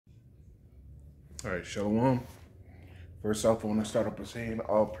All right, Shalom. First off, I want to start off by saying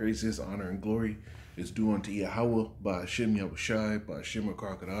all praises, honor, and glory is due unto Yahweh by Hashem Yahushai, by Hashem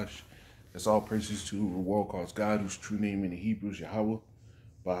Karkadash. That's all praises to the world calls God, whose true name in the Hebrew is Yahweh,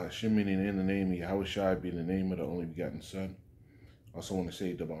 by Hashem meaning in the name of Yahushai, being the name of the only begotten Son. I also want to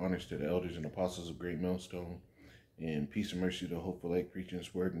say double honors to the elders and apostles of Great Millstone, and peace and mercy to the hopeful elect, preaching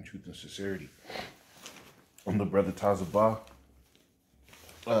His word in truth and sincerity. I'm the brother Tazabah.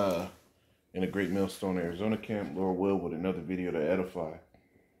 In a Great Millstone, Arizona camp, Lord will, with another video to edify.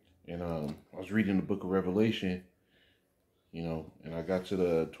 And I was reading the book of Revelation, and I got to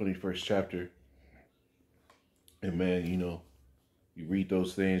the 21st chapter. And man, you read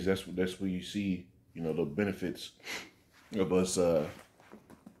those things, that's where you see, the benefits of us,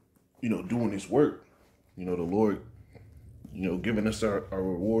 doing this work. The Lord, giving us our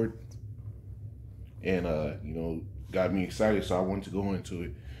reward. And, got me excited, so I wanted to go into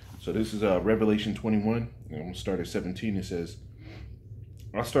it. So this is Revelation 21, and I'm going to start at 17. It says,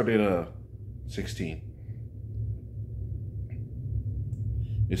 I'll start at 16.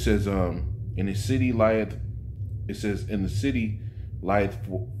 It says, in the city lieth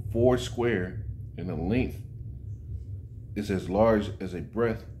four square, and the length is as large as a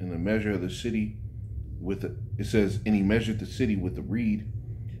breadth, and the measure of the city it says, and he measured the city with a reed,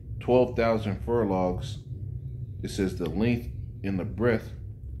 12,000 furlongs. It says the length and the breadth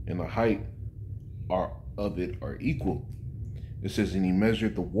and the height of it are equal. It says, and he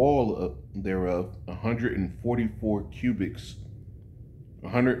measured the wall thereof 144 cubits,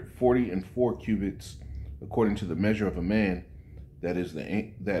 144 cubits, according to the measure of a man, that is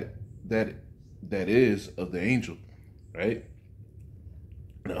of the angel, right?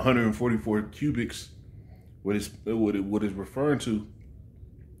 And 144 cubits, what is referring to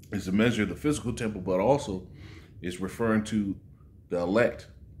is the measure of the physical temple, but also is referring to the elect.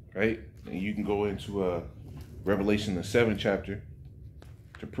 Right? And you can go into Revelation, the 7th chapter,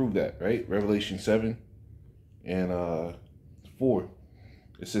 to prove that, right? Revelation 7 and 4.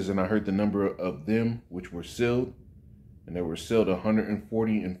 It says, and I heard the number of them which were sealed, and there were sealed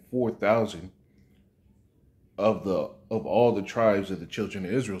 144,000 of all the tribes of the children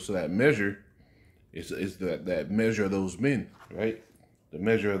of Israel. So that measure is that measure of those men, right? The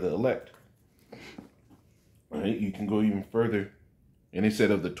measure of the elect. Right? You can go even further. And it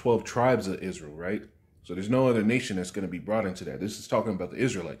said of the 12 tribes of Israel, right? So there's no other nation that's going to be brought into that. This is talking about the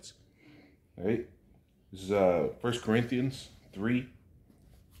Israelites, right? This is 1 Corinthians 3.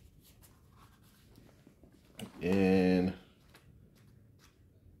 And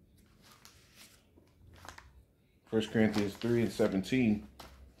 1 Corinthians 3 and 17.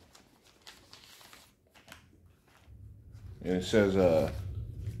 And it says,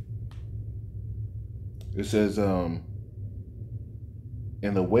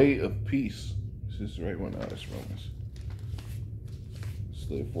 in the way of peace. Is this the right one? No, that's Romans.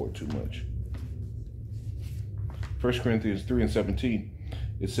 Slid forward too much. 1 Corinthians 3 and 17.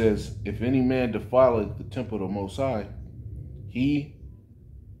 It says, if any man defileth the temple of the Most High,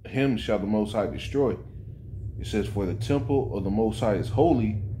 him shall the Most High destroy. It says, for the temple of the Most High is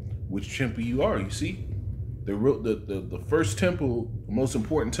holy, which temple you are. You see, the first temple, the most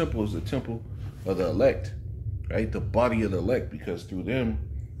important temple, is the temple of the elect. Right, the body of the elect, because through them,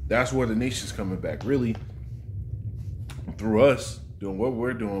 that's where the nation's coming back. Really, through us doing what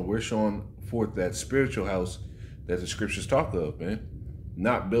we're doing, we're showing forth that spiritual house that the scriptures talk of, man.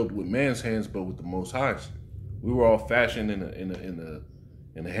 Not built with man's hands, but with the Most High's. We were all fashioned in the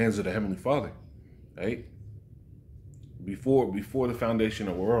hands of the Heavenly Father, right? Before the foundation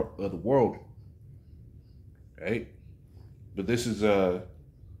of the world, right? But this is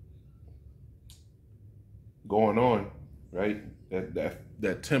going on, right?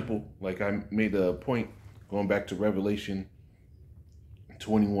 That temple, like I made a point going back to Revelation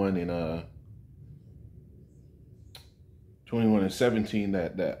 21 and 21 and 17,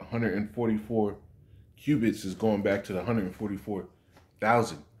 that 144 cubits is going back to the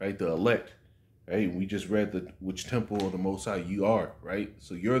 144,000, right? The elect, right? We just read which temple of the Most High you are, right?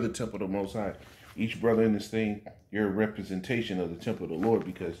 So you're the temple of the Most High. Each brother in this thing, you're a representation of the temple of the Lord,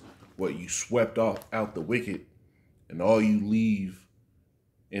 because what you swept out the wicked, and all you leave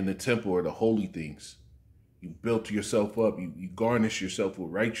in the temple are the holy things. You built yourself up. You garnish yourself with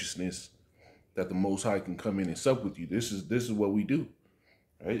righteousness, that the Most High can come in and sup with you. This is what we do,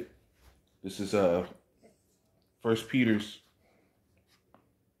 right? This is 1 Peter's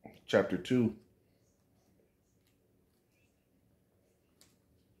chapter 2.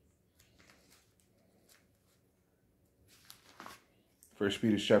 1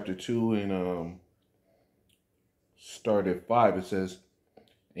 Peter chapter 2 and start at 5. It says,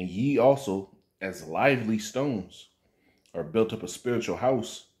 and ye also, as lively stones, are built up a spiritual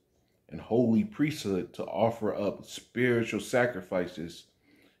house and holy priesthood to offer up spiritual sacrifices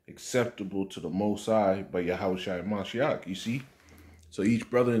acceptable to the Most High by Yahushua Mashiach. You see? So each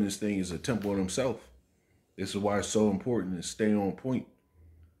brother in this thing is a temple in himself. This is why it's so important to stay on point.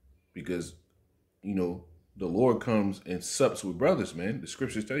 Because, you know, the Lord comes and sups with brothers, man. The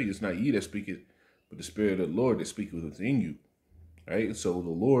scriptures tell you it's not ye that speaketh, but the Spirit of the Lord that speaketh within you. Right? So the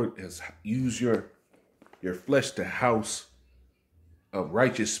Lord has used your flesh to house a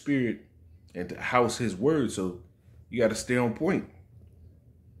righteous spirit and to house his word. So you got to stay on point.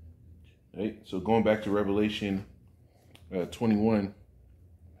 Right? So going back to Revelation 21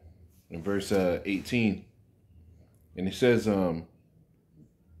 and verse 18. And it says,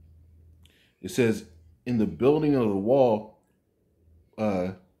 in the building of the wall,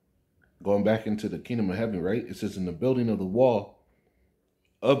 going back into the kingdom of heaven, right? It says, in the building of the wall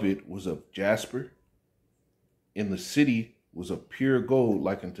of it was of jasper, and the city was of pure gold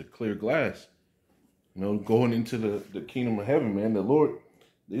like unto clear glass. You know, going into the kingdom of heaven, man. The Lord,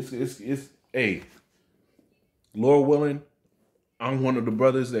 hey, Lord willing, I'm one of the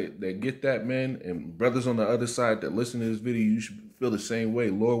brothers that get that, man. And brothers on the other side that listen to this video, you should feel the same way.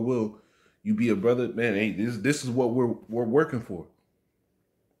 Lord will, you be a brother, man. Hey, this is what we're working for,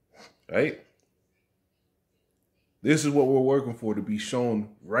 right? This is what we're working for, to be shown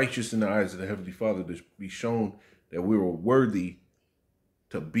righteous in the eyes of the Heavenly Father, to be shown that we were worthy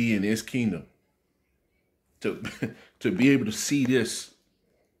to be in his kingdom, to be able to see this,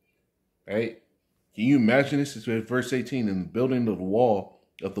 right? Can you imagine this? It's verse 18, in the building of the wall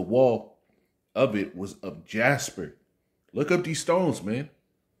of it was of jasper. Look up these stones, man.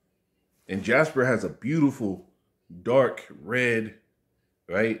 And jasper has a beautiful dark red,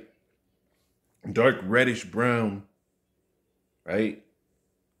 right? Dark reddish brown, right?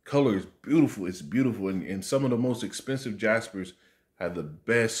 Color is beautiful. It's beautiful. And some of the most expensive jaspers have the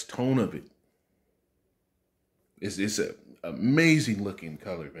best tone of it. It's an amazing looking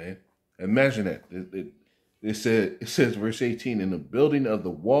color, man. Imagine that. It says, verse 18, in the building of the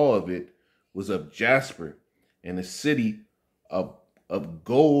wall of it was of jasper, and a city of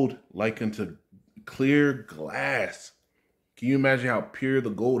gold like unto clear glass. Can you imagine how pure the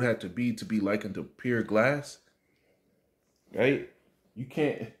gold had to be like unto pure glass? Right? You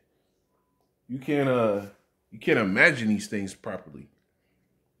can't imagine these things properly.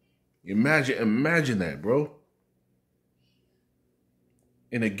 Imagine that, bro.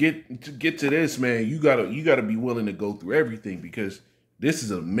 And to get to this, man, you gotta be willing to go through everything, because this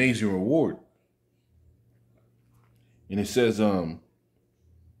is an amazing reward. And it says,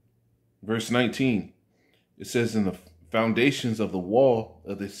 verse 19, it says, in the foundations of the wall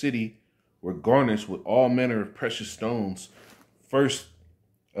of the city were garnished with all manner of precious stones.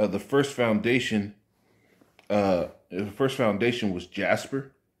 The first foundation was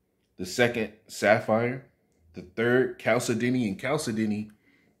jasper. The second, sapphire. The third, chalcedony. And chalcedony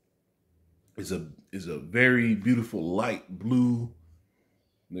is a very beautiful light blue.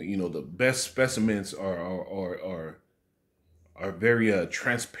 You know, the best specimens are very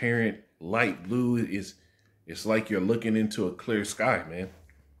transparent light blue. It's like you're looking into a clear sky, man.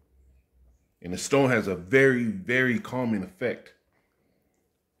 And the stone has a very, very calming effect.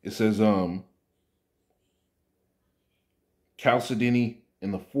 It says chalcedony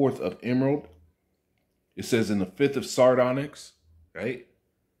in the fourth of emerald. It says in the fifth of sardonyx, right?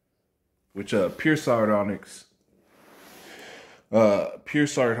 Which pure sardonyx,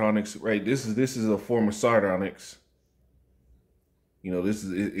 right? This is a form of sardonyx. You know,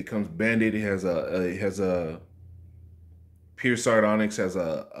 it comes banded. It has a pure sardonyx has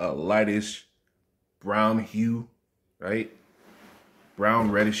a lightish brown hue, right?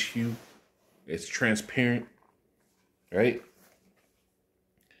 Brown reddish hue. It's transparent, right?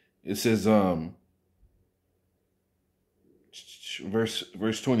 It says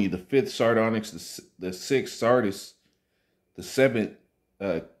verse 20, the fifth sardonyx, the sixth sardis, the seventh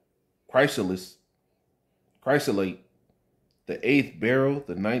chrysolite, the eighth beryl,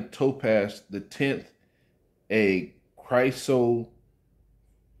 the ninth topaz, the 10th a chrysoparis,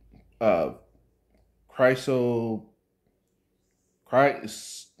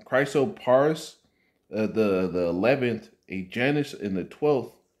 the 11th a janus, and the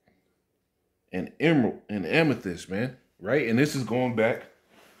 12th an emerald, an amethyst, man. Right? And this is going back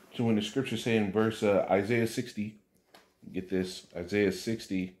to when the scripture say in verse Isaiah 60, get this, Isaiah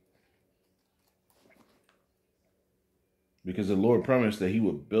 60, because the Lord promised that he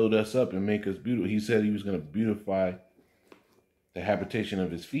would build us up and make us beautiful. He said he was going to beautify the habitation of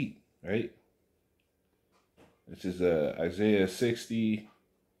his feet, right? This is Isaiah 60,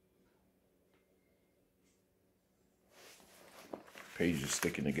 pages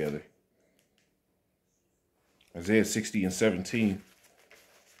sticking together. Isaiah 60 and 17.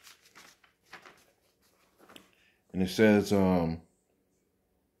 And it says, I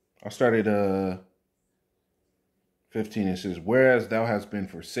started 15. It says, whereas thou hast been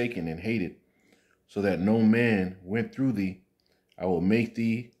forsaken and hated, so that no man went through thee, I will make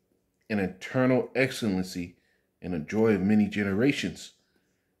thee an eternal excellency and a joy of many generations.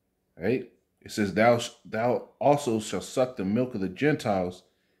 Right? It says, thou also shalt suck the milk of the Gentiles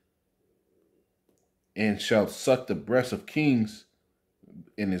and shalt suck the breast of kings.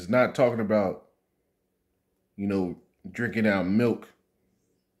 And it's not talking about, drinking out milk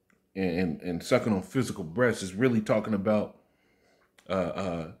and sucking on physical breasts. It's really talking about,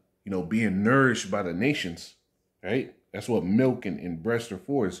 being nourished by the nations, right? That's what milk and breast are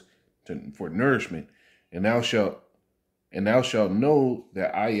for, for nourishment. And thou shalt know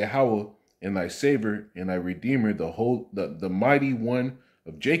that I, Yahweh, and thy Savior and thy Redeemer, the mighty one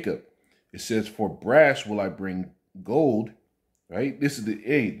of Jacob. It says, for brass will I bring gold, right? This is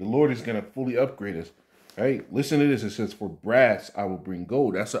the Lord is going to fully upgrade us, right? Listen to this. It says, for brass I will bring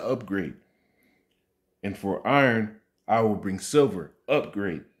gold. That's an upgrade. And for iron I will bring silver,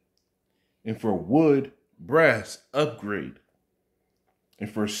 upgrade. And for wood, brass, upgrade. And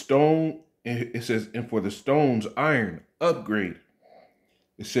for stone, it says, and for the stones, iron, upgrade.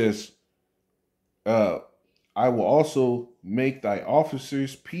 It says, I will also make thy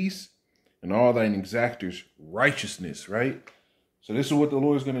officers peace and all thine exactors righteousness, right? So this is what the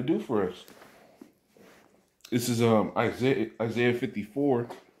Lord is going to do for us. This is Isaiah 54.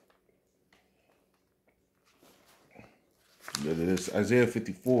 It is Isaiah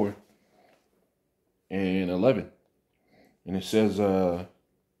 54 and 11. And it says, O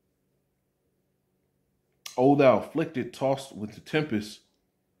thou afflicted, tossed with the tempest.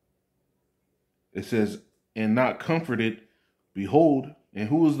 It says, and not comforted, behold. And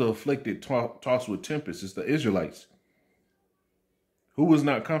who was the afflicted, tossed with tempest? It's the Israelites. Who was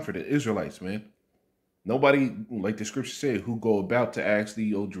not comforted? Israelites, man. Nobody, like the scripture said, who go about to ask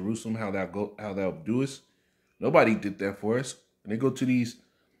thee, O Jerusalem, how thou doest. Nobody did that for us. And they go to these,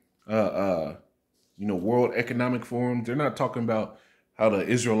 World Economic Forum. They're not talking about how the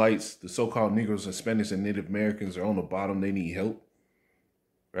Israelites, the so-called Negroes, Hispanics, and Native Americans are on the bottom. They need help,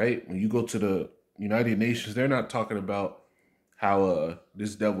 right? When you go to the United Nations, they're not talking about how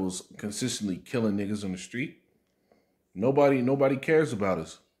this devil's consistently killing niggas on the street. Nobody cares about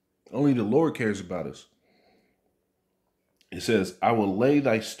us. Only the Lord cares about us. It says, I will lay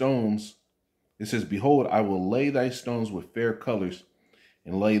thy stones. It says, behold, I will lay thy stones with fair colors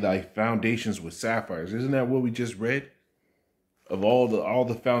and lay thy foundations with sapphires. Isn't that what we just read? Of all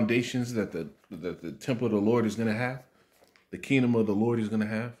the foundations that the temple of the Lord is going to have, the kingdom of the Lord is going to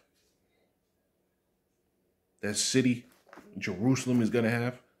have, that city, Jerusalem, is going to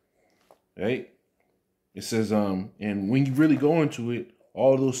have, right? It says, and when you really go into it,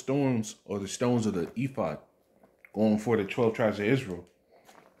 all those stones are the stones of the ephod, going for the 12 tribes of Israel,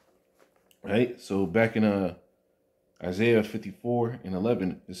 right? So back in Isaiah 54 and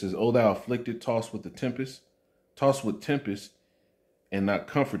 11, it says, O thou afflicted, tossed with tempest, and not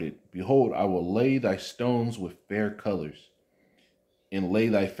comforted. Behold, I will lay thy stones with fair colors, and lay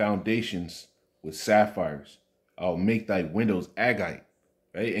thy foundations with sapphires. I'll make thy windows agate,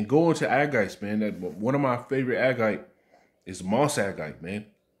 right? And go into agates, man. One of my favorite agate is moss agate, man.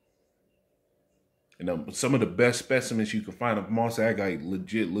 And some of the best specimens you can find of moss agate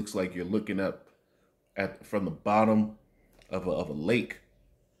legit looks like you're looking up from the bottom of a lake,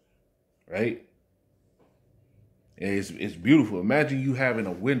 right? And it's beautiful. Imagine you having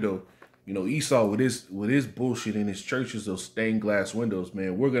a window, Esau with his bullshit in his churches, those stained glass windows,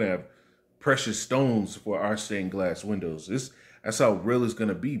 man. We're gonna have precious stones for our stained glass windows. That's how real it's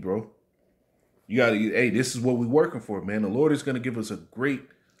gonna be, bro. This is what we're working for, man. The Lord is gonna give us a great,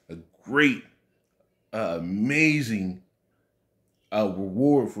 amazing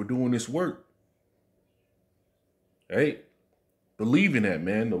reward for doing this work. Right? Believe in that,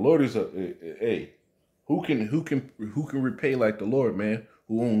 man. The Lord is who can repay like the Lord, man,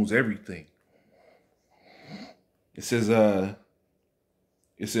 who owns everything. It says,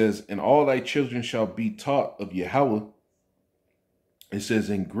 and all thy children shall be taught of Yahweh. It says,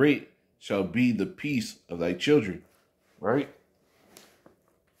 and great shall be the peace of thy children, right?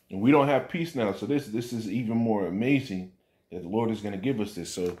 And we don't have peace now, so this is even more amazing that the Lord is going to give us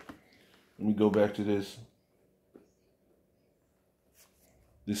this. So let me go back to this.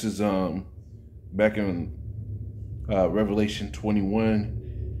 This is back in Revelation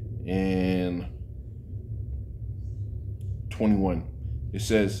 21 and 21. It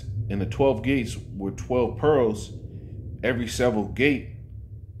says, and the 12 gates were 12 pearls, every several gate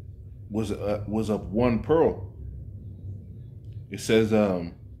was of one pearl. It says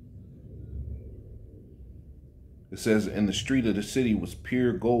in the street of the city was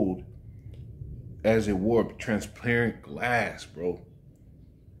pure gold, as it wore transparent glass, bro.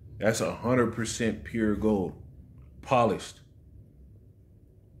 That's 100% pure gold, polished,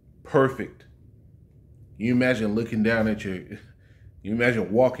 perfect. You imagine looking down at you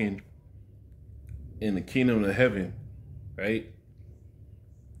imagine walking in the kingdom of heaven, right?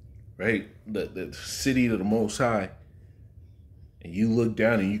 Right? The city of the Most High, and you look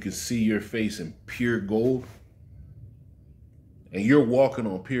down and you can see your face in pure gold, and you're walking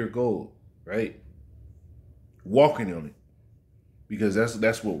on pure gold, right? Walking on it. Because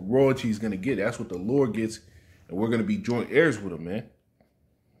that's what royalty is going to get. That's what the Lord gets, and we're going to be joint heirs with him, man.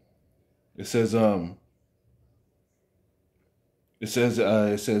 It says, and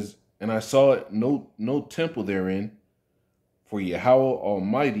I saw it no temple therein, for Yahweh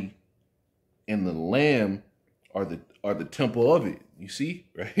Almighty and the Lamb are the temple of it. You see,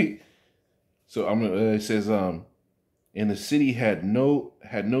 right? So it says, and the city had no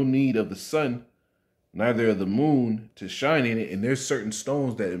need of the sun, neither of the moon to shine in it. And there's certain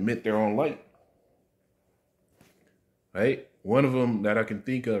stones that emit their own light, right? One of them that I can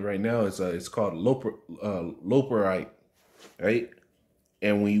think of right now is it's called loperite, right?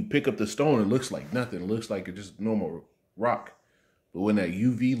 And when you pick up the stone, it looks like nothing. It looks like it's just normal rock. But when that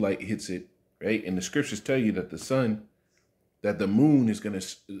UV light hits it, right? And the scriptures tell you that the moon is gonna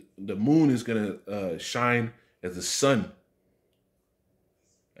shine as the sun,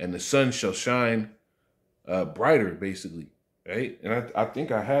 and the sun shall shine brighter, basically, right? And I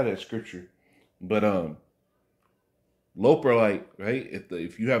think I had that scripture, but loperite, right?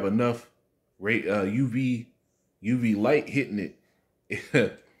 If you have enough UV light hitting it,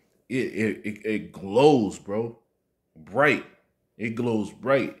 it glows, bro, bright. It glows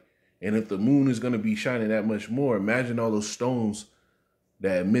bright. And if the moon is going to be shining that much more, imagine all those stones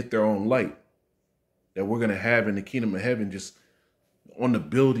that emit their own light that we're going to have in the kingdom of heaven, just on the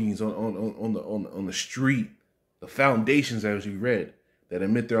buildings, on the street, the foundations, as you read, that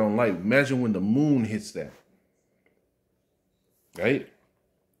emit their own light. Imagine when the moon hits that, right?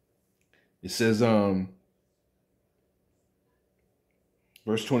 It says,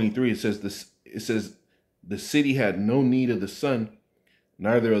 verse 23, it says the city had no need of the sun,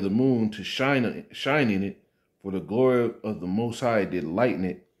 neither of the moon to shine in it, for the glory of the Most High did lighten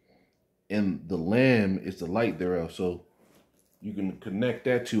it, and the Lamb is the light thereof. So you can connect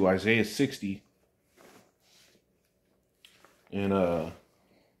that to Isaiah 60 and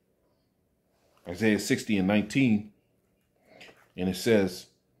Isaiah 60 and 19, and it says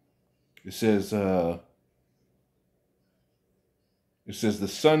the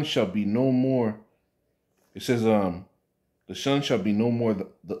sun shall be no more. It says the sun shall be no more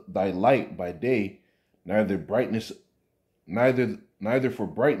thy light by day, neither for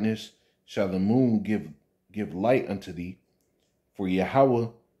brightness shall the moon give light unto thee. For Yahweh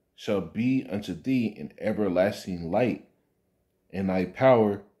shall be unto thee an everlasting light, and thy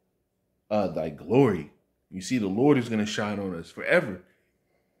power thy glory. You see, the Lord is going to shine on us forever,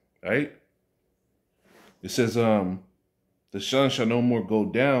 right? It says, the sun shall no more go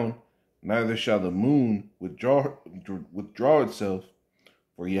down, neither shall the moon withdraw itself,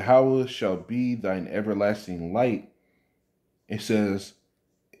 for Yahweh shall be thine everlasting light. It says,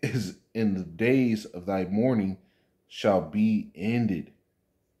 is in the days of thy mourning shall be ended.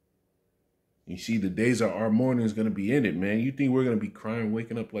 You see, the days of our mourning is going to be ended, man. You think we're going to be crying,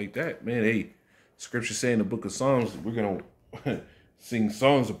 waking up like that? Man, hey, scripture say in the book of Psalms, we're going to sing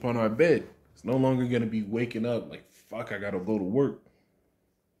songs upon our bed. It's no longer going to be waking up like, fuck, I got to go to work.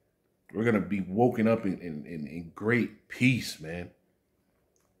 We're going to be woken up in great peace, man.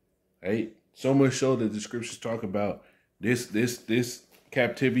 Right? So much so that the scriptures talk about this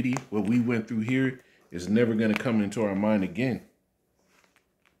captivity, what we went through here, is never going to come into our mind again.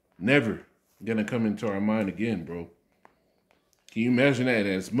 Never going to come into our mind again, bro. Can you imagine that?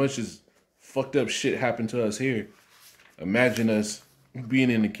 As much as fucked up shit happened to us here, imagine us being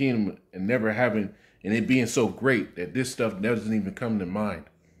in the kingdom and never having, and it being so great that this stuff doesn't even come to mind.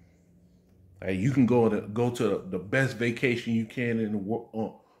 Like, you can go to the best vacation you can in the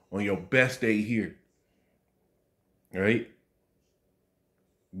world on your best day here, right?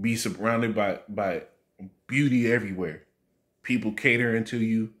 Be surrounded by beauty everywhere, people catering to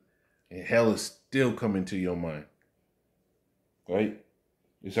you, and hell is still coming to your mind, right?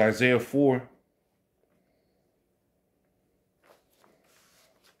 It's Isaiah 4.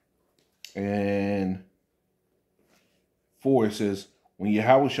 And 4, it says, When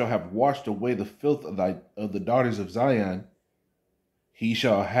Yahweh shall have washed away the filth of the daughters of Zion, he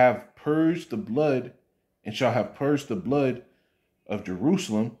shall have purged the blood, and shall have purged the blood of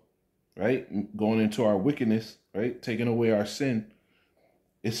Jerusalem, right? Going into our wickedness, right? Taking away our sin.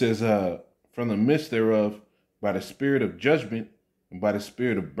 It says, from the midst thereof, by the spirit of judgment and by the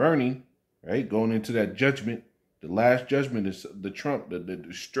spirit of burning, right? Going into that judgment. The last judgment is the trump, the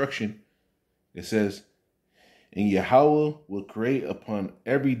destruction. It says, and Yahweh will create upon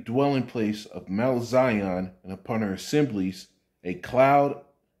every dwelling place of Mount Zion and upon her assemblies a cloud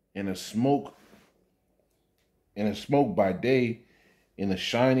and a smoke by day, and a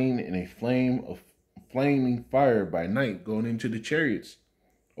shining and a flame of flaming fire by night, going into the chariots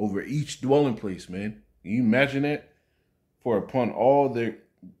over each dwelling place, man. Can you imagine that? For upon all the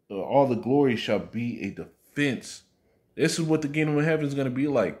glory shall be a defense. This is what the kingdom of heaven is going to be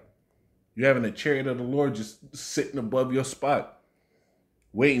like. You're having a chariot of the Lord just sitting above your spot,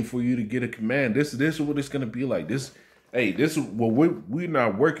 waiting for you to get a command. This is what it's going to be like. This is we're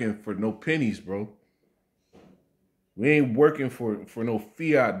not working for no pennies, bro. We ain't working for no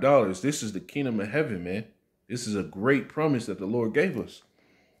fiat dollars. This is the kingdom of heaven, man. This is a great promise that the Lord gave us.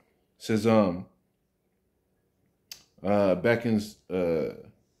 It says, back in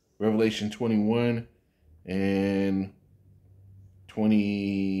Revelation 21 and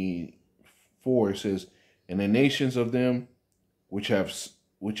 24, it says, and the nations of them which are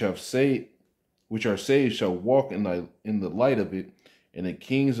saved shall walk in the light of it, and the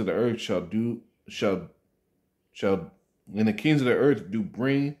kings of the earth and the kings of the earth do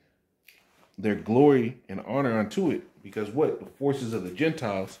bring their glory and honor unto it. Because what? The forces of the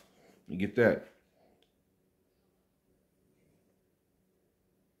Gentiles, you get that.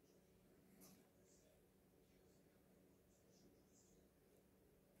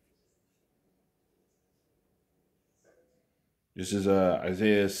 This is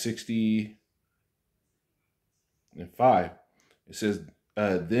Isaiah 60:5. It says,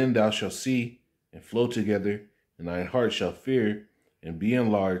 then thou shalt see and flow together, and thine heart shall fear and be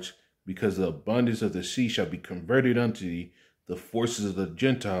enlarged, because the abundance of the sea shall be converted unto thee. The forces of the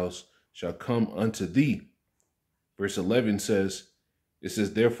Gentiles shall come unto thee. Verse 11 says, it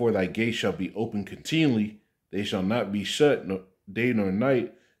says, therefore thy gates shall be open continually. They shall not be shut day nor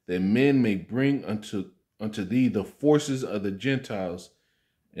night, that men may bring unto thee the forces of the Gentiles,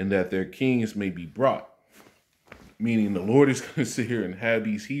 and that their kings may be brought. Meaning the Lord is going to sit here and have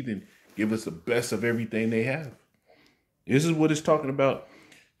these heathen give us the best of everything they have. This is what it's talking about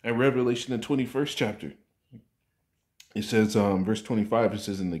in Revelation, the 21st chapter. It says, verse 25, it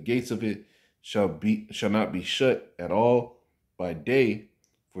says, and the gates of it shall not be shut at all by day,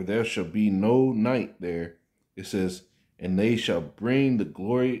 for there shall be no night there. It says, and they shall bring the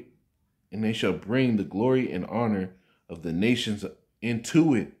glory and honor of the nations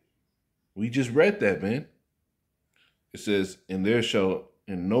into it. We just read that, man. It says, and there shall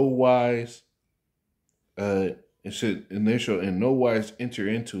in no wise enter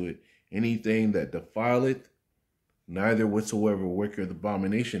into it anything that defileth, neither whatsoever worketh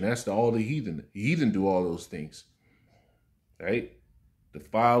abomination. That's all the heathen. The heathen do all those things, right?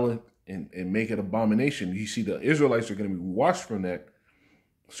 Defile it and make it abomination. You see, the Israelites are going to be washed from that,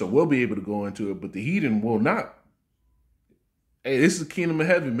 so we'll be able to go into it, but the heathen will not. Hey, this is the kingdom of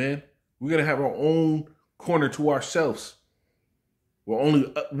heaven, man. We're going to have our own corner to ourselves, where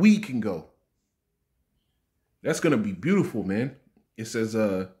only we can go. That's going to be beautiful, man. It says,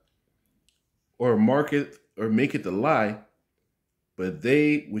 or make it the lie, but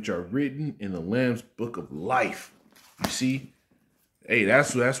they which are written in the Lamb's book of life. You see? Hey,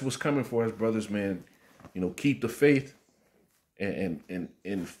 that's what's coming for us, brothers, man. You know, keep the faith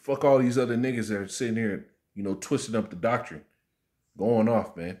and fuck all these other niggas that are sitting here, you know, twisting up the doctrine, going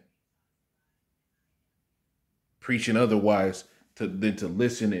off, man. Preaching otherwise than to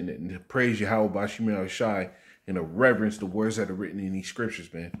listen and to praise Yahweh Bashim Yahushai and to reverence the words that are written in these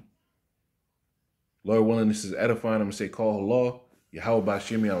scriptures, man. Lord willing, this is edifying. I'm going to say, call Allah, Yahweh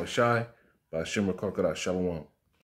Bashim Yahushai, Bashim Shalom.